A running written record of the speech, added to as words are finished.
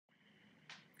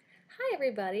Hi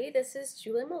everybody, this is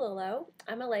Julie Malillo.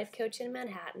 I'm a life coach in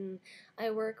Manhattan.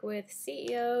 I work with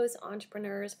CEOs,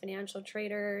 entrepreneurs, financial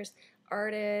traders,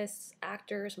 artists,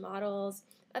 actors, models,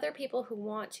 other people who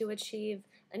want to achieve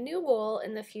a new goal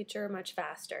in the future much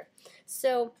faster.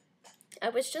 So I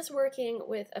was just working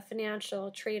with a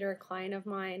financial trader client of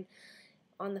mine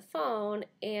on the phone,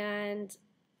 and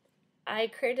I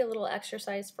created a little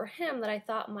exercise for him that I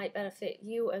thought might benefit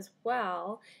you as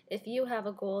well if you have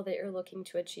a goal that you're looking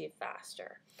to achieve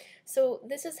faster. So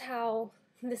this is how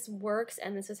this works,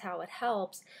 and this is how it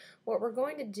helps. What we're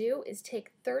going to do is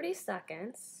take 30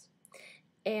 seconds,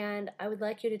 and I would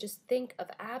like you to just think of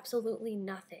absolutely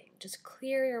nothing. Just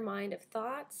clear your mind of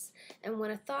thoughts, and when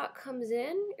a thought comes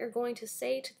in, you're going to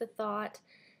say to the thought,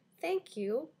 "Thank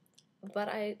you, but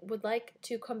I would like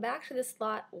to come back to this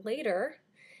thought later,"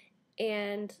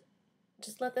 and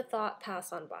just let the thought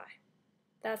pass on by.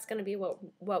 That's going to be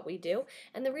what we do.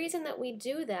 And the reason that we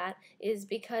do that is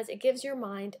because it gives your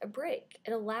mind a break.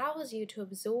 It allows you to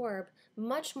absorb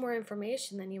much more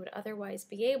information than you would otherwise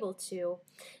be able to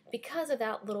because of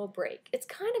that little break. It's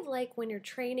kind of like when you're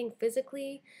training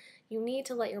physically, you need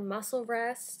to let your muscle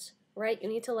rest, right? You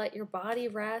need to let your body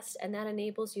rest, and that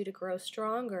enables you to grow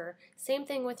stronger. Same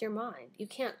thing with your mind. You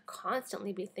can't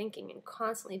constantly be thinking and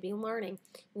constantly be learning.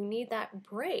 You need that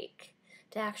break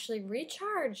to actually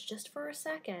recharge just for a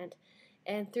second,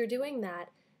 and through doing that,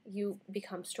 you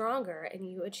become stronger and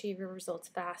you achieve your results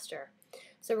faster.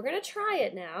 So we're going to try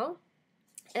it now,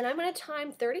 and I'm going to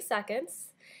time 30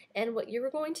 seconds, and what you're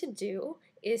going to do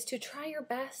is to try your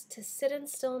best to sit in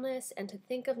stillness and to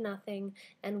think of nothing,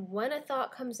 and when a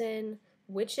thought comes in,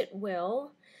 which it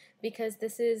will, because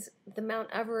this is the Mount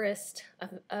Everest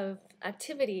of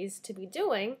activities to be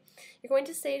doing, you're going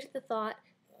to say to the thought,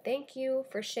 "Thank you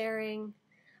for sharing.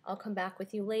 I'll come back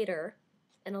with you later,"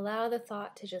 and allow the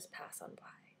thought to just pass on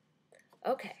by.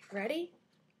 Okay, ready?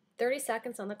 30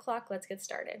 seconds on the clock. Let's get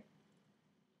started.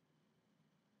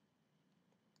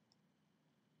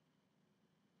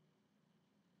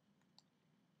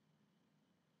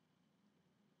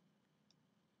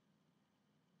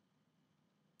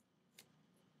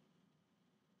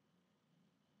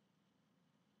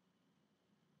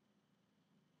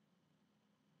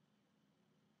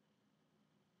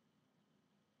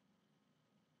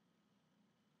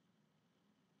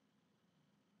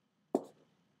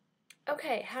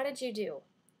 Okay, how did you do?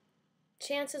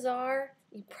 Chances are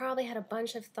you probably had a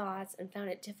bunch of thoughts and found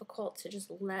it difficult to just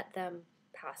let them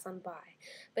pass on by.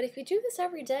 But if you do this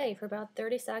every day for about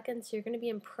 30 seconds, you're going to be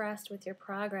impressed with your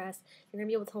progress. You're going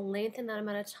to be able to lengthen that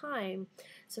amount of time.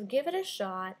 So give it a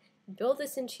shot, build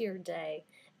this into your day,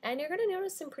 and you're going to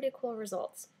notice some pretty cool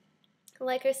results.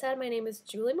 Like I said, my name is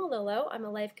Julie Malillo. I'm a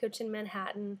life coach in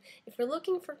Manhattan. If you're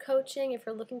looking for coaching, if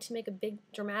you're looking to make a big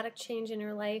dramatic change in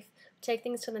your life, take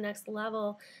things to the next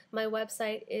level, my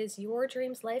website is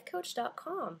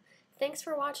yourdreamslifecoach.com. Thanks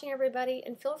for watching, everybody,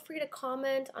 and feel free to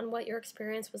comment on what your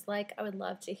experience was like. I would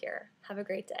love to hear. Have a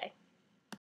great day.